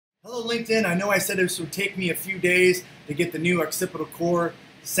Hello LinkedIn, I know I said this would take me a few days to get the new Occipital Core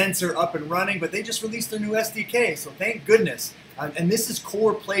sensor up and running, but they just released their new SDK, so thank goodness. And this is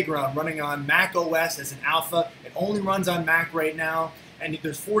Core Playground running on macOS as an alpha. It only runs on Mac right now, and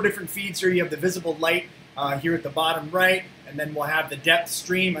there's 4 different feeds here. You have the visible light here at the bottom right, and then we'll have the depth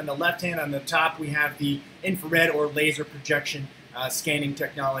stream on the left hand. On the top we have the infrared or laser projection scanning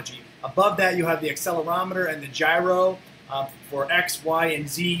technology. Above that you have the accelerometer and the gyro for X, Y, and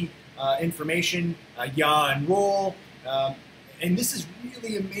Z information, yaw and roll. And this is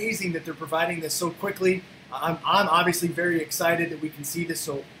really amazing that they're providing this so quickly. I'm obviously very excited that we can see this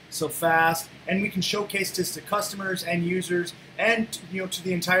so fast, and we can showcase this to customers and users, and to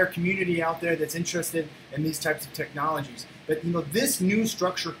the entire community out there that's interested in these types of technologies. But this new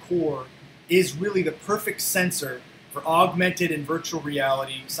structure core is really the perfect sensor for augmented and virtual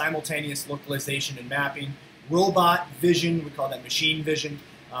reality, simultaneous localization and mapping, robot vision, we call that machine vision,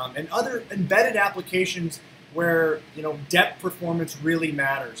 and other embedded applications where depth performance really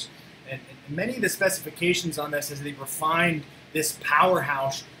matters. And many of the specifications on this, as they refined this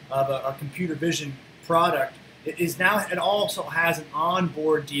powerhouse of a computer vision product, it also has an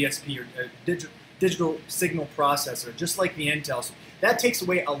onboard DSP, or digital signal processor, just like the Intel. So that takes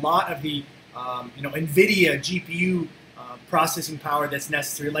away a lot of the NVIDIA GPU processing power that's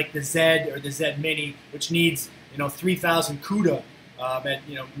necessary, like the Z or the Z Mini, which needs 3,000 CUDA at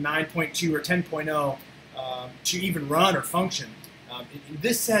 9.2 or 10.0 to even run or function.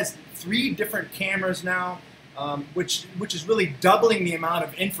 This has 3 different cameras now, which is really doubling the amount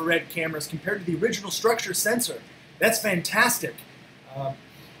of infrared cameras compared to the original structure sensor. That's fantastic.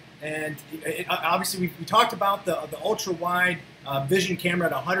 And obviously we talked about the ultra-wide vision camera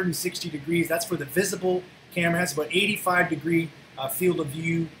at 160 degrees. That's for the visible camera. It has about 85-degree field of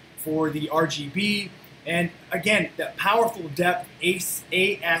view for the RGB. And again, that powerful depth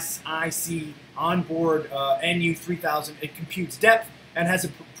ASIC onboard NU3000, it computes depth and has a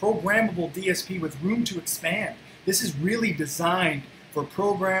programmable DSP with room to expand. This is really designed for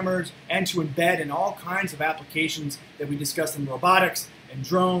programmers and to embed in all kinds of applications that we discussed in robotics and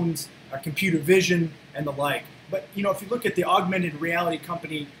drones, computer vision, and the like. But if you look at the augmented reality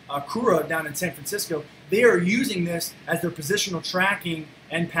company Kura down in San Francisco, they are using this as their positional tracking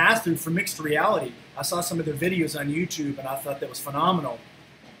and pass-through for mixed reality. I saw some of their videos on YouTube, and I thought that was phenomenal.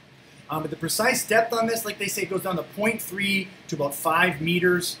 But the precise depth on this, like they say, goes down to 0.3 to about 5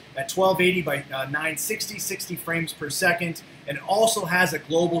 meters at 1280 by 960, 60 frames per second. And it also has a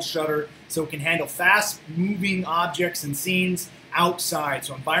global shutter, so it can handle fast-moving objects and scenes outside,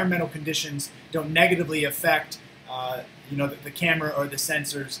 so environmental conditions don't negatively affect the camera or the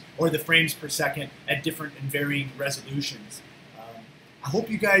sensors or the frames per second at different and varying resolutions. I hope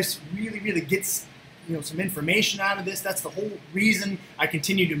you guys really get some information out of this. That's the whole reason I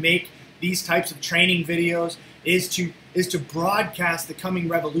continue to make these types of training videos, is to broadcast the coming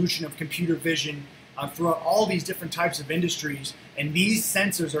revolution of computer vision throughout all these different types of industries, and these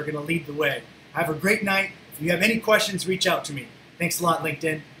sensors are going to lead the way. Have a great night. If you have any questions, reach out to me. Thanks a lot,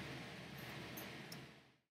 LinkedIn.